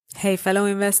Hey, fellow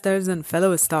investors and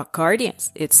fellow stock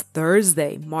guardians. It's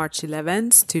Thursday, March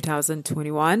 11th,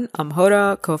 2021. I'm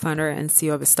Hoda, co-founder and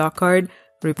CEO of StockCard,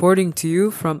 reporting to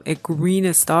you from a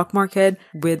green stock market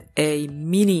with a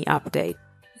mini update.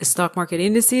 The stock market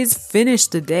indices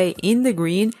finished the day in the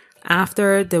green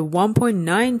after the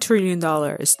 $1.9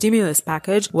 trillion stimulus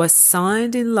package was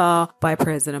signed in law by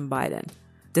President Biden.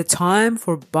 The time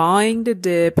for buying the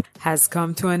dip has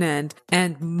come to an end,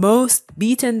 and most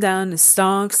beaten down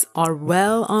stocks are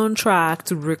well on track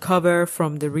to recover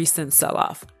from the recent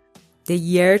sell-off. The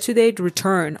year-to-date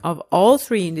return of all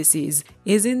three indices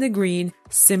is in the green.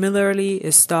 Similarly,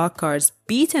 StockCard's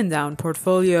beaten down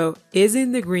portfolio is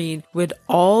in the green, with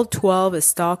all 12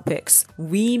 stock picks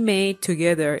we made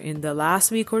together in the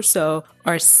last week or so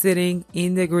are sitting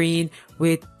in the green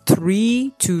with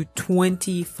 3 to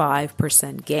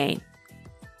 25% gain.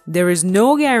 There is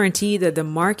no guarantee that the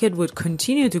market would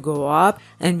continue to go up,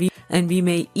 and we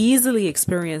may easily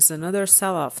experience another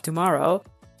sell-off tomorrow.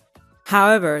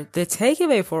 However, the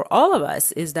takeaway for all of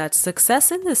us is that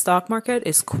success in the stock market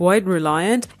is quite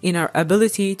reliant in our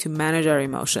ability to manage our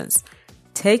emotions.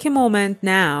 Take a moment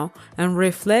now and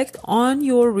reflect on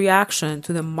your reaction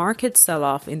to the market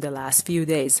sell-off in the last few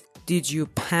days. Did you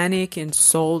panic and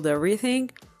sold everything?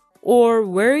 Or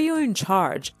were you in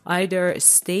charge, either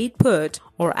stayed put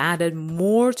or added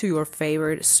more to your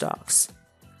favorite stocks?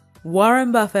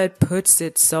 Warren Buffett puts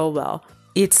it so well.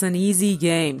 It's an easy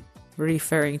game,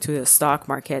 referring to the stock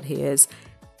market he is,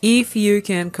 if you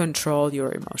can control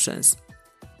your emotions.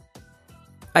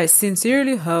 I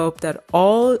sincerely hope that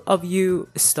all of you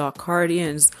stock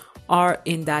guardians are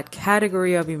in that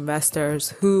category of investors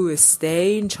who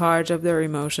stay in charge of their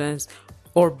emotions,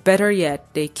 or better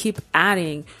yet, they keep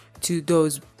adding to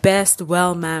those best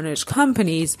well-managed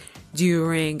companies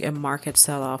during a market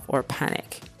sell-off or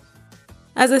panic.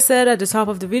 As I said at the top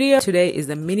of the video, today is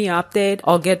the mini update.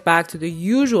 I'll get back to the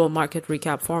usual market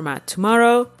recap format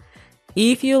tomorrow.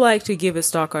 If you like to give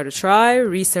StockCard a try,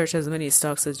 research as many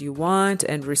stocks as you want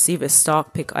and receive a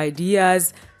stock pick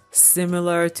ideas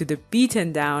similar to the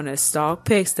beaten down stock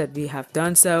picks that we have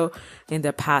done so in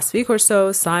the past week or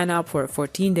so, sign up for a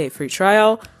 14-day free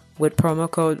trial with promo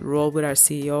code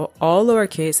ROLLWITHOURCEO, all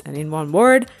lowercase and in one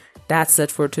word. That's it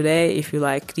for today. If you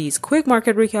like these quick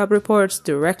market recap reports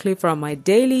directly from my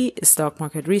daily stock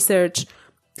market research,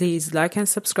 please like and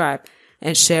subscribe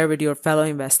and share with your fellow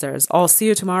investors. I'll see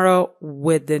you tomorrow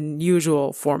with the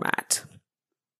usual format.